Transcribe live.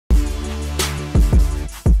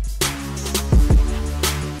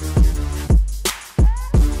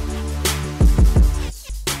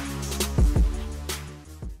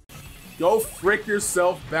Go frick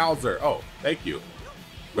yourself, Bowser. Oh, thank you.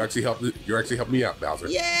 You're actually helping me out, Bowser.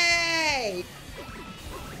 Yay!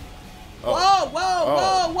 Oh.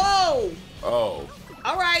 Whoa! Oh.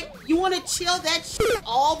 All right, you want to chill that shit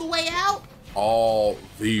all the way out? All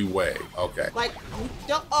the way. Okay. Like,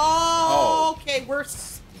 don't. Oh, okay. We're.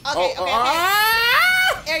 Okay.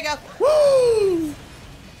 Ah! There you go. Woo!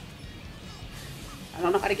 I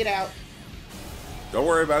don't know how to get out. Don't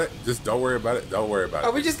worry about it. Just don't worry about it. Don't worry about it.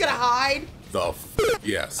 Are we just gonna hide?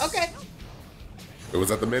 Yes. Okay. It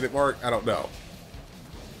was at the minute mark. I don't know.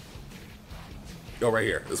 Go right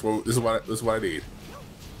here. This is what I need.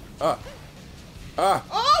 Oh,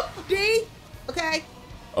 D. Okay.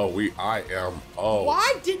 Oh, I am. Oh.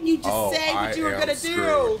 Why didn't you just say what you were gonna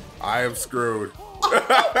do? I am screwed.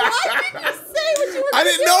 Why didn't you say what you were gonna do? I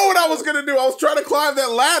didn't know what I was gonna do. I was trying to climb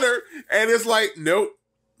that ladder, and it's like, nope,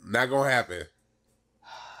 not gonna happen.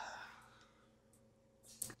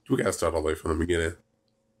 We gotta start all the way from the beginning.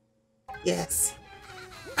 Yes.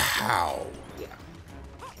 How? Yeah.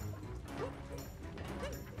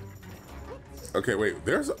 Okay, wait.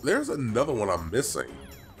 There's another one I'm missing.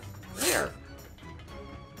 Where?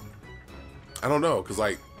 I don't know, cause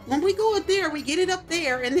like when we go up there, we get it up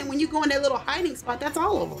there, and then when you go in that little hiding spot, that's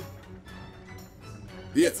all of them.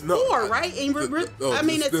 yeah, It's 4, right? And I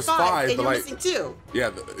mean, it's 5, and you're like, missing 2.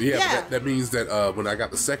 Yeah, yeah. That means that when I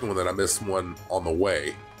got the second one, that I missed one on the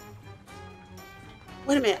way.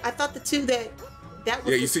 Wait a minute. I thought the 2 that was.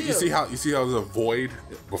 Yeah, you see how there's a void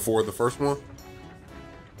before the first one.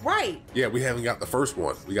 Right. Yeah, we haven't got the first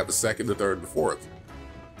one. We got the second, the third, and the fourth.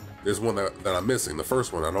 There's one that I'm missing. The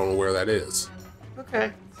first one, I don't know where that is.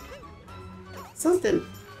 Okay. Something.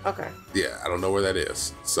 Okay. Yeah, I don't know where that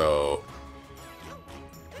is. So,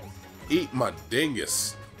 eat my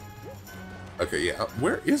dingus. Okay, yeah.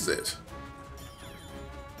 Where is it?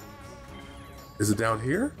 Is it down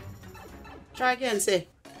here? Try again. See.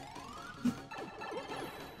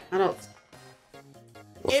 I don't.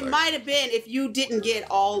 What's It that? might have been if you didn't get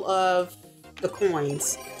all of the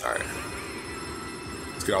coins. All right.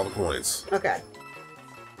 Let's get all the coins. Okay.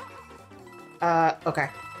 Okay.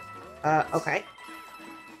 Okay.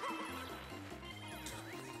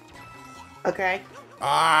 Okay.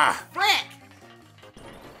 Ah! Frick!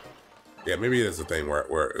 Yeah, maybe it's a thing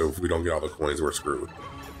where if we don't get all the coins, we're screwed.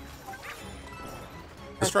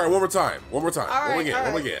 Let's try it one more time. One more time. All right, one again. all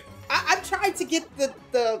One right. again. I'm trying to get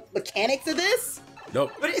the mechanics of this,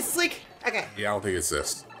 Nope. but it's like, okay. Yeah, I don't think it's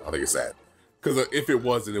this. I don't think it's that. Because if it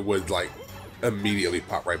wasn't, it would like immediately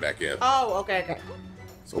pop right back in. Oh, okay.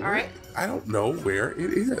 So all right. I don't know where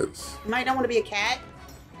it is. You might not want to be a cat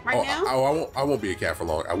right now. I won't be a cat for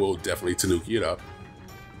long. I will definitely tanuki it up.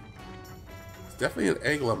 It's definitely an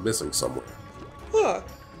angle I'm missing somewhere. Huh.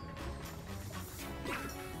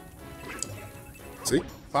 See?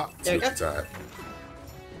 Pop. There you Tanuki go. time.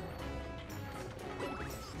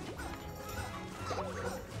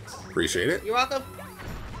 Appreciate it. You're welcome.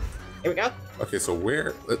 Here we go. Okay, so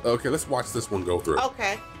where? Okay, let's watch this one go through.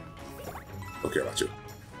 Okay. Okay, about you.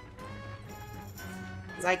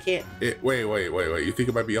 Because I can't. Wait. You think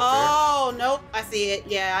it might be up Oh, nope. I see it.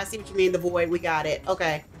 Yeah, I see what you mean. The void. We got it.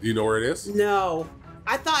 Okay. there? Do you know where it is? No.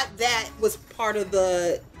 I thought that was part of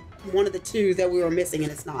one of the 2 that we were missing,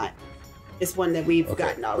 and it's not. It's one that we've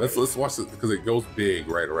gotten already. Let's watch it because it goes big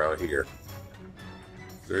right around here.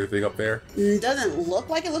 Is there anything up there? Doesn't look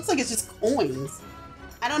like it. Looks like it's just coins.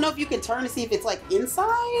 I don't know if you can turn to see if it's like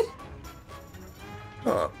inside.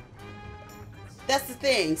 Huh. That's the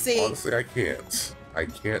thing. See. Honestly, I can't. I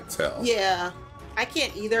can't tell. Yeah. I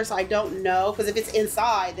can't either, so I don't know. Because if it's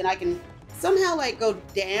inside, then I can somehow like go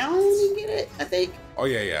down and get it, I think. Oh,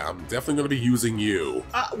 yeah. I'm definitely going to be using you.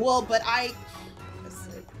 Well, but let's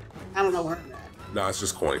see. I don't know where I'm at. No, it's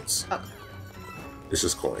just coins. Okay. It's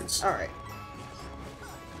just coins. All right.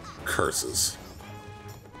 Curses.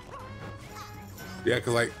 Yeah,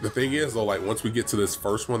 because like the thing is though, like once we get to this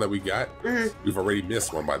first one that we got, we've already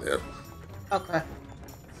missed one by then. Okay.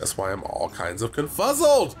 That's why I'm all kinds of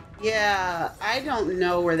confuzzled. Yeah, I don't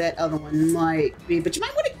know where that other one might be, but you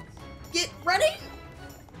might want to get ready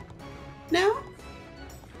now.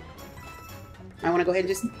 I want to go ahead and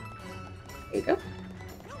just. There you go.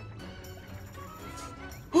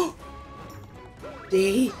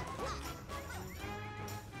 D.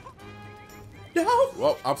 No.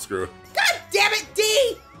 Well, I'm screwed. God damn it,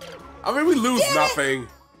 D. I mean, we lose nothing.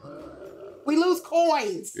 We lose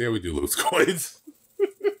coins. Yeah, we do lose coins.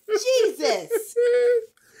 Jesus.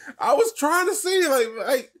 I was trying to see,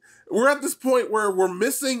 like we're at this point where we're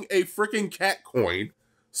missing a freaking cat coin,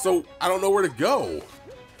 so I don't know where to go.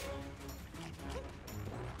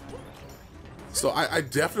 So I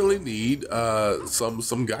definitely need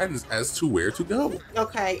some guidance as to where to go.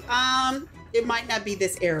 Okay. It might not be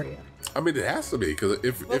this area. I mean, it has to be because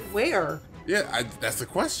if where? Yeah, that's the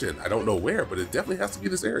question. I don't know where, but it definitely has to be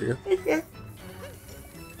this area.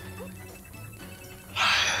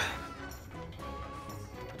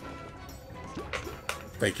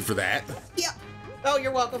 Thank you for that. Yeah. Oh,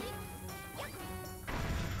 you're welcome.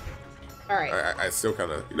 All right. I still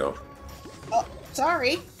kind of, you know. Oh,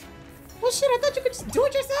 sorry. Well, shit, I thought you could just do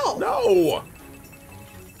it yourself. No!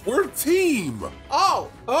 We're a team!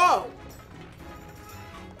 Oh!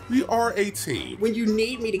 We are a team. When you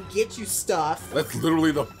need me to get you stuff. That's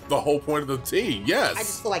literally the whole point of the team, yes! I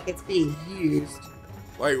just feel like it's being used.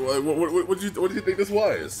 Like, what do you think this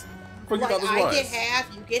was? What do you thought this was? I get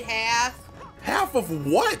half, you get half. Half of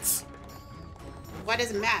what? Why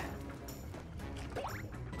does it matter?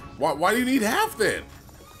 Why do you need half then?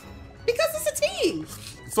 Because it's a team.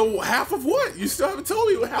 So half of what? You still haven't told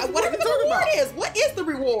me whatever the reward is. What is the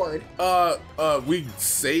reward? We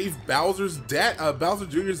saved Bowser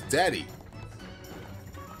Jr.'s daddy.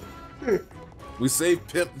 We saved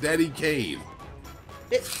Pimp Daddy Kane.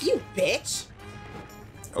 You bitch.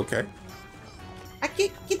 Okay. I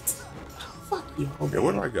can't get. Fuck you. Okay,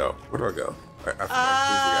 where do I go? Where do I go?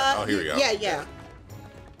 Oh, here we go. Yeah.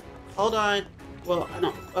 Hold on. Well, I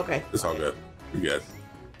don't. Okay. It's all good. You good?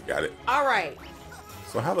 Got it. All right.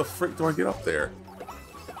 So how the frick do I get up there?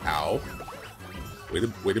 Ow! Way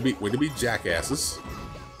to be jackasses.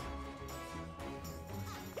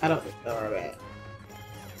 I don't. All right.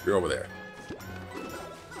 You're over there.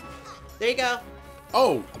 There you go.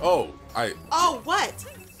 Oh, Oh, what?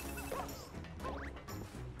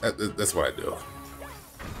 That's what I do.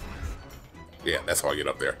 Yeah, that's how I get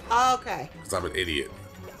up there. Okay. Because I'm an idiot.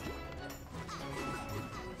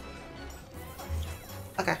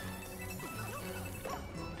 Okay.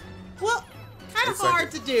 Well, kind of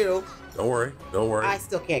hard to do. Don't worry. Don't worry. I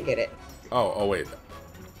still can't get it. Oh, wait.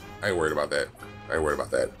 I ain't worried about that.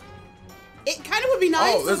 It kind of would be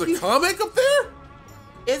nice. Oh, there's a comic up there?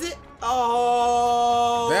 Is it?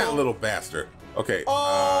 Oh. That little bastard. Okay.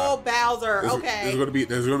 Oh, Bowser. Okay.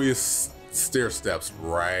 There's gonna be a stair steps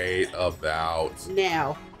right about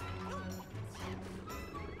now.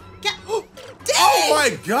 Oh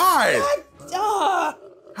my God!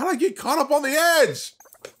 How did I get caught up on the edge?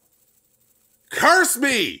 Curse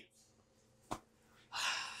me!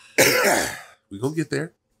 We gonna get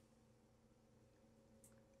there.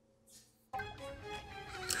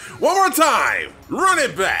 One more time! Run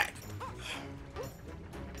it back!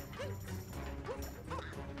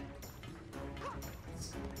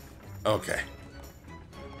 Okay.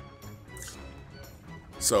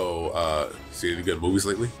 So, see any good movies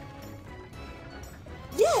lately?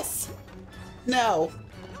 Yes. No.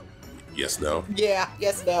 Yes, no. Yeah,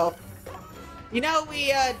 yes, no. You know,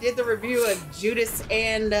 we did the review of Judas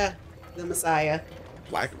and the Messiah.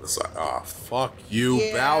 Black Messiah. Oh, fuck you,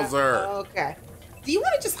 yeah, Bowser. Okay. Do you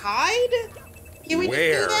want to just hide? Can we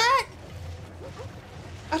Where? just do that?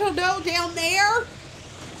 I don't know. Down there?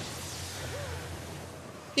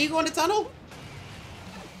 Can you go in the tunnel?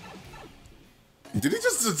 Did he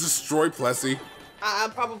just destroy Plessy?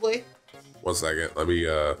 Probably. 1 second. Let me,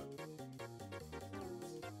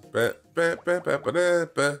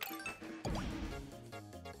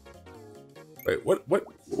 Wait,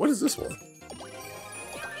 what is this one?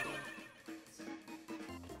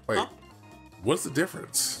 Wait, huh? What's the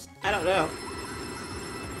difference? I don't know.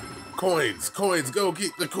 Coins, go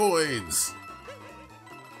get the coins.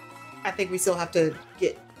 I think we still have to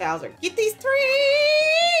get Bowser. Get these 3!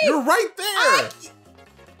 You're right there!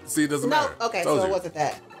 See, it doesn't matter. Okay, Told so you. it wasn't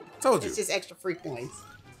that. Told you. It's just extra free coins.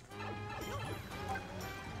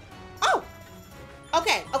 Oh!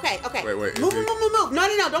 Okay. Wait. Move.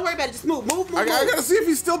 No, don't worry about it. Just move. I gotta see if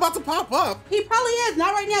he's still about to pop up. He probably is.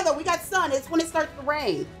 Not right now, though. We got sun. It's when it starts to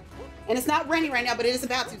rain. And it's not raining right now, but it is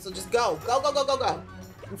about to, so just go. Go.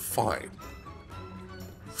 Fine.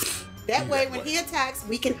 That way, when he attacks,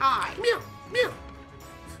 we can hide. Meow.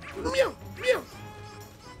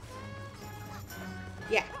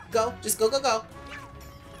 Yeah, go. Just go.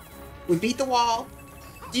 We beat the wall.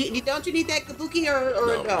 Don't you need that kabuki or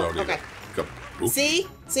no? Okay. Kabuki.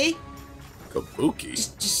 See? Kabuki?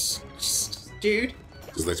 Just, dude.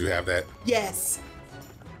 Just let you have that? Yes.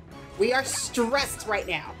 We are stressed right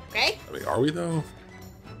now, okay? I mean, are we though?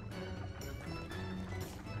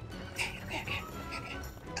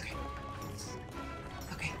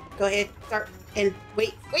 Okay. Go ahead. Start. And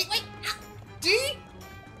wait. Dude.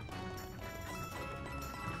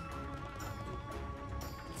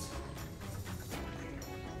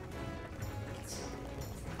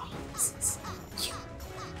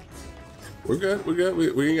 We're good. We're good.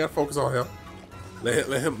 We ain't got to focus on him.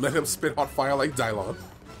 Let him spit hot fire like Dylon.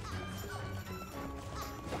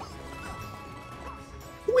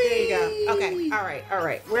 There you go. Okay. All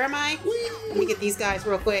right. Where am I? Let me get these guys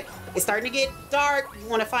real quick. It's starting to get dark. You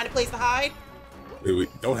want to find a place to hide? We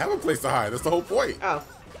don't have a place to hide. That's the whole point. Oh.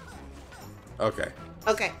 Okay.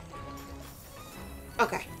 Okay.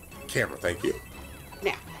 Okay. Camera, thank you.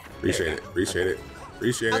 Now. Appreciate it. Appreciate it.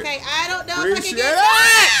 Appreciate it. Okay, I don't know Appreciate if I can get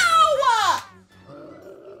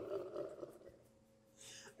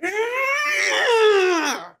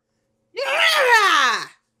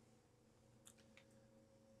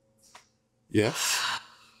Yes.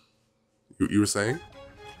 You were saying?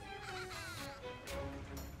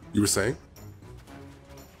 You were saying?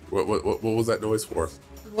 What was that noise for?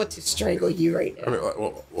 I want to strangle you right now. I mean,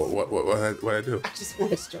 what I do? I just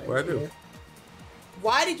want to strangle What I do? you.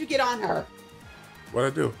 Why did you get on her? What I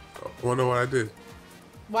do? I want to know what I did.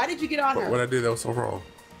 Why did you get on her? What I did that was so wrong.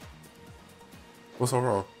 What's so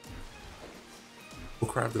wrong?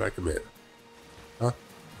 What crime did I commit? Huh?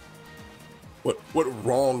 What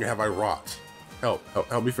wrong have I wrought? Help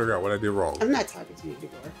me figure out what I did wrong. I'm not talking to you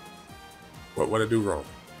anymore. What I do wrong?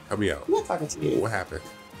 Help me out. I'm not talking to you. What happened?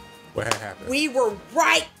 What had happened? We were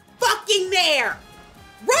right fucking there.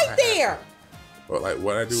 Right there. What I do?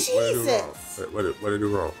 What I do wrong? What I do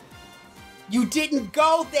wrong? You didn't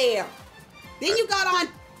go there. Then you got on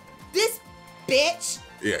this bitch.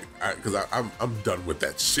 Yeah, because I'm done with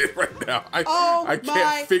that shit right now. I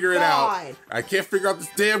can't figure it out. I can't figure out this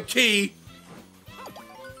damn key.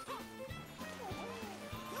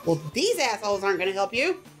 Well, these assholes aren't gonna help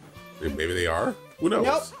you. Maybe they are. Who knows?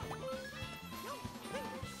 Nope.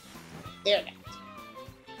 They're not.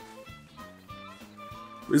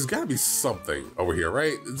 There's got to be something over here,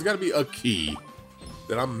 right? There's got to be a key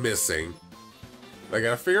that I'm missing that I got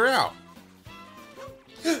to figure out.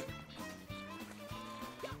 There's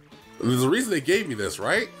a reason they gave me this,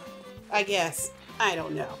 right? I guess. I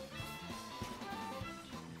don't know.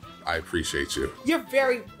 I appreciate you. You're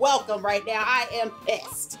very welcome right now. I am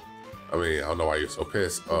pissed. I mean, I don't know why you're so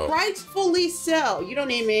pissed. Oh, Rightfully so. You don't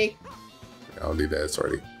need me. I don't need that. It's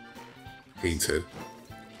already painted.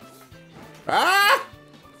 Ah!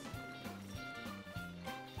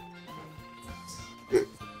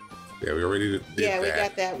 Yeah, we already did that. Yeah, we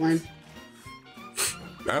got that one.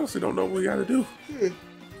 I honestly don't know what we got to do.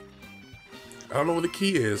 I don't know where the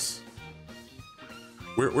key is.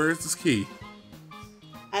 Where is this key?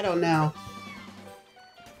 I don't know.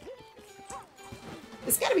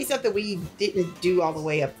 It's got to be something we didn't do all the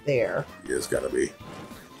way up there. Yeah, it's got to be.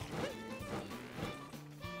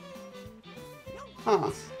 Huh.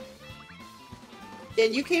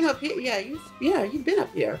 And you came up here. Yeah, you've been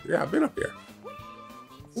up here. Yeah, I've been up here.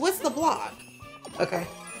 What's the block? Okay.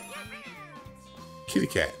 Kitty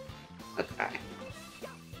cat. Okay.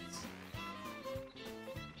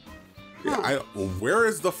 Yeah, where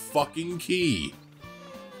is the fucking key?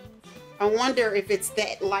 I wonder if it's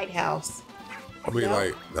that lighthouse. I mean,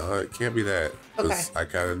 No? no, it can't be that. 'Cause Okay. I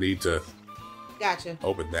kind of need to Gotcha.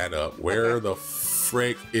 open that up. Where Okay. the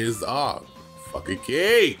frick is the fucking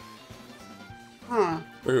key? Huh.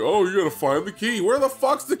 Hey, oh, you gotta find the key. Where the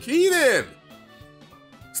fuck's the key then?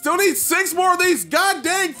 Still need 6 more of these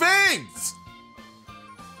goddamn things.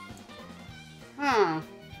 Huh.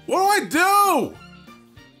 What do I do?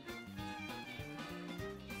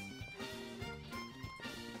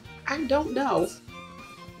 I don't know.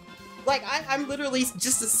 Like, I'm literally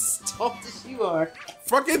just as stumped as you are.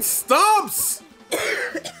 Fucking stumps!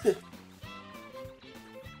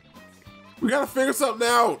 We gotta figure something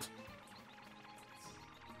out.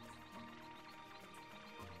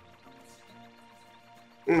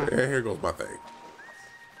 Yeah, here goes my thing.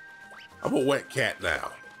 I'm a wet cat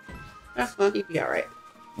now. Well, you'd be alright.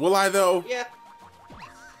 Will I though? Yeah.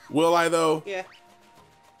 Will I though? Yeah.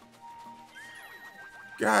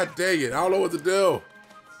 God dang it, I don't know what to do.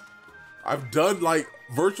 I've done like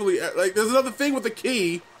virtually, like there's another thing with the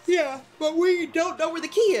key. Yeah, but we don't know where the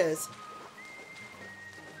key is.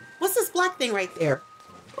 What's this black thing right there?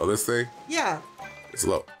 Oh, this thing? Yeah. It's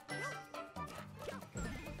low.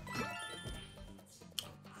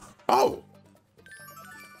 Oh.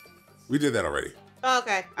 We did that already.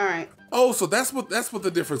 Okay, alright. Oh, so that's what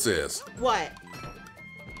the difference is. What?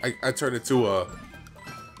 I turned into a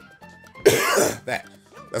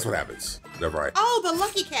That's what happens. Never mind. Oh, the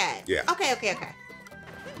lucky cat. Yeah. Okay.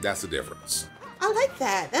 That's the difference. I like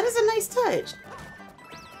that. That is a nice touch.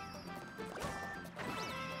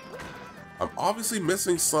 I'm obviously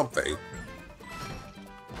missing something.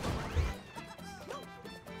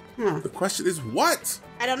 The question is what?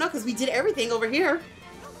 I don't know, because we did everything over here.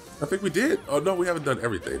 I think we did. Oh no, we haven't done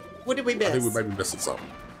everything. What did we miss? I think we might be missing something.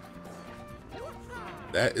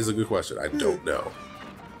 That is a good question. I don't know.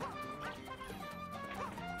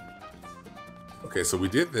 Okay, so we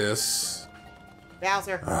did this.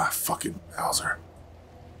 Bowser. Ah, fucking Bowser.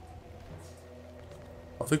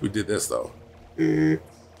 I think we did this, though.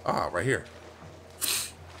 Ah, right here.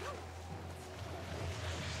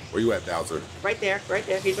 Where you at, Bowser? Right there. Right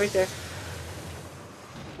there. He's right there.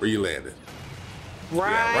 Where you landed?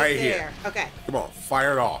 Right there. Here. Okay. Come on,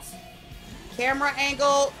 fire it off. Camera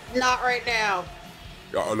angle, not right now.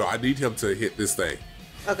 Oh, no, I need him to hit this thing.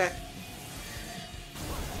 Okay.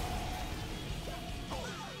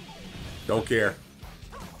 Don't care.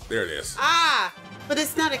 There it is. Ah, but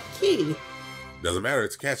it's not a key. Doesn't matter,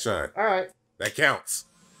 it's a cat shine. All right. That counts.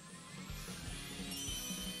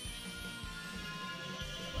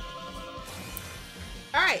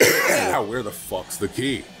 All right. Now, where the fuck's the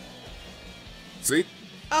key? See?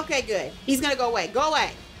 Okay, good. He's gonna go away. Go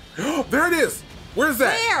away. There it is. Where's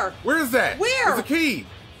that? Where? Where is that? Where? There's a key.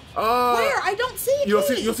 Where? I don't see a key.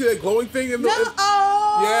 You'll see that glowing thing in the. No.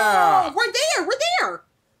 Oh. Yeah. We're there. We're there.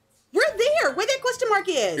 We're there. Where that question mark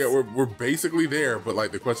is. Yeah, we're basically there, but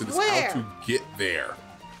like the question is Where? how to get there.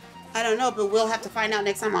 I don't know, but we'll have to find out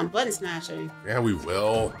next time on Button Smashing. Yeah, we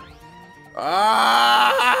will.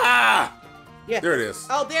 Ah! Yeah. There it is.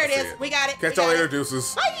 Oh, there it I see is. We got it. Catch We y'all got later, it.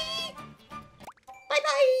 deuces. Bye.